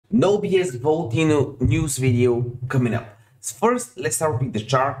No BS VOLTINU news video coming up. First, let's start with the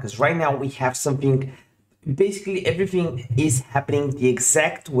chart because right now we have something. Basically, everything is happening the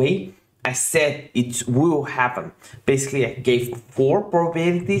exact way I said it will happen. Basically, I gave 4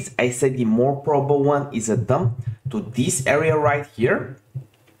 probabilities. I said the more probable one is a dump to this area right here,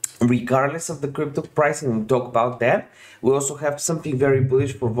 regardless of the crypto price, and we'll talk about that. We also have something very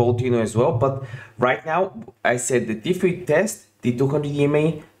bullish for VOLTINU as well, but right now I said that if we test the 200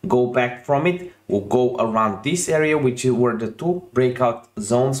 EMA, go back from it, we'll go around this area, which were the 2 breakout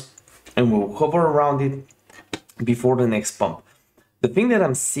zones, and we'll hover around it before the next pump. The thing that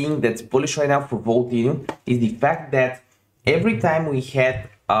I'm seeing that's bullish right now for VOLTINU is the fact that every time we had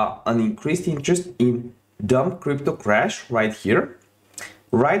an increased interest in dump crypto crash right here,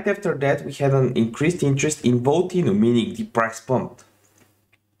 right after that we had an increased interest in VOLTINU, meaning the price pumped.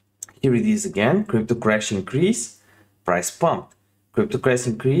 Here it is again, crypto crash increase, price pumped, crypto crash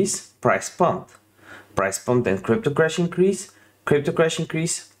increase, price pumped, and crypto crash increase,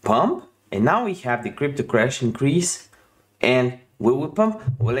 pump, and now we have the crypto crash increase, and will we pump?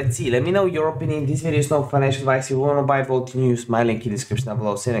 Well, let's see. Let me know your opinion. This video is no financial advice. If you want to buy VOLTINU, use my link in the description down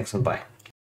below. See you next one. Bye.